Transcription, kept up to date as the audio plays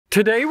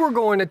Today we're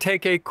going to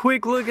take a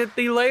quick look at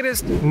the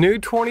latest new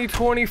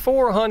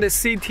 2024 Honda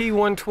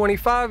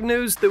CT125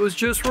 news that was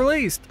just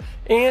released.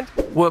 And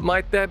what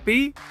might that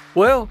be?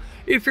 Well,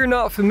 if you're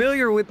not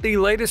familiar with the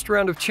latest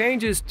round of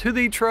changes to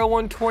the Trail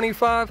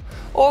 125,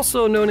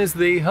 also known as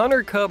the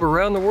Hunter Cub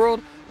around the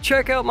world,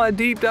 check out my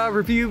deep dive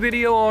review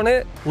video on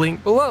it,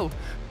 link below.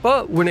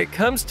 But when it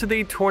comes to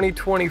the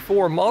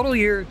 2024 model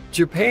year,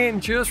 Japan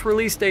just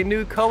released a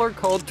new color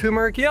called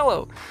Tumeric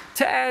Yellow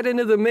to add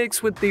into the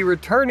mix with the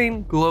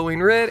returning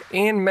glowing red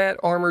and matte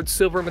armored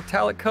silver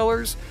metallic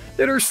colors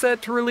that are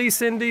set to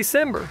release in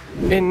December.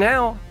 And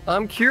now,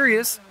 I'm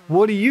curious,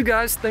 what do you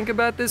guys think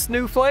about this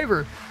new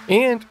flavor?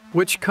 And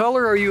which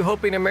color are you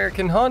hoping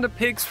American Honda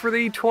picks for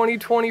the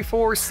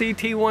 2024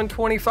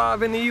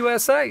 CT125 in the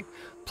USA?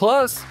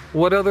 Plus,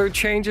 what other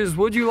changes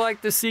would you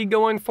like to see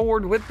going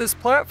forward with this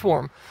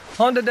platform?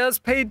 Honda does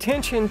pay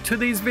attention to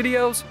these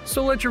videos,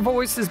 so let your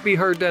voices be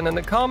heard down in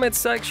the comments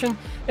section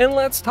and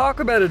let's talk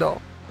about it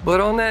all. But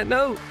on that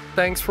note,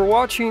 thanks for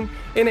watching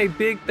and a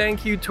big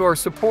thank you to our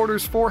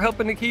supporters for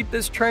helping to keep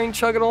this train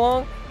chugging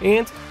along,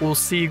 and we'll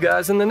see you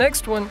guys in the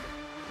next one.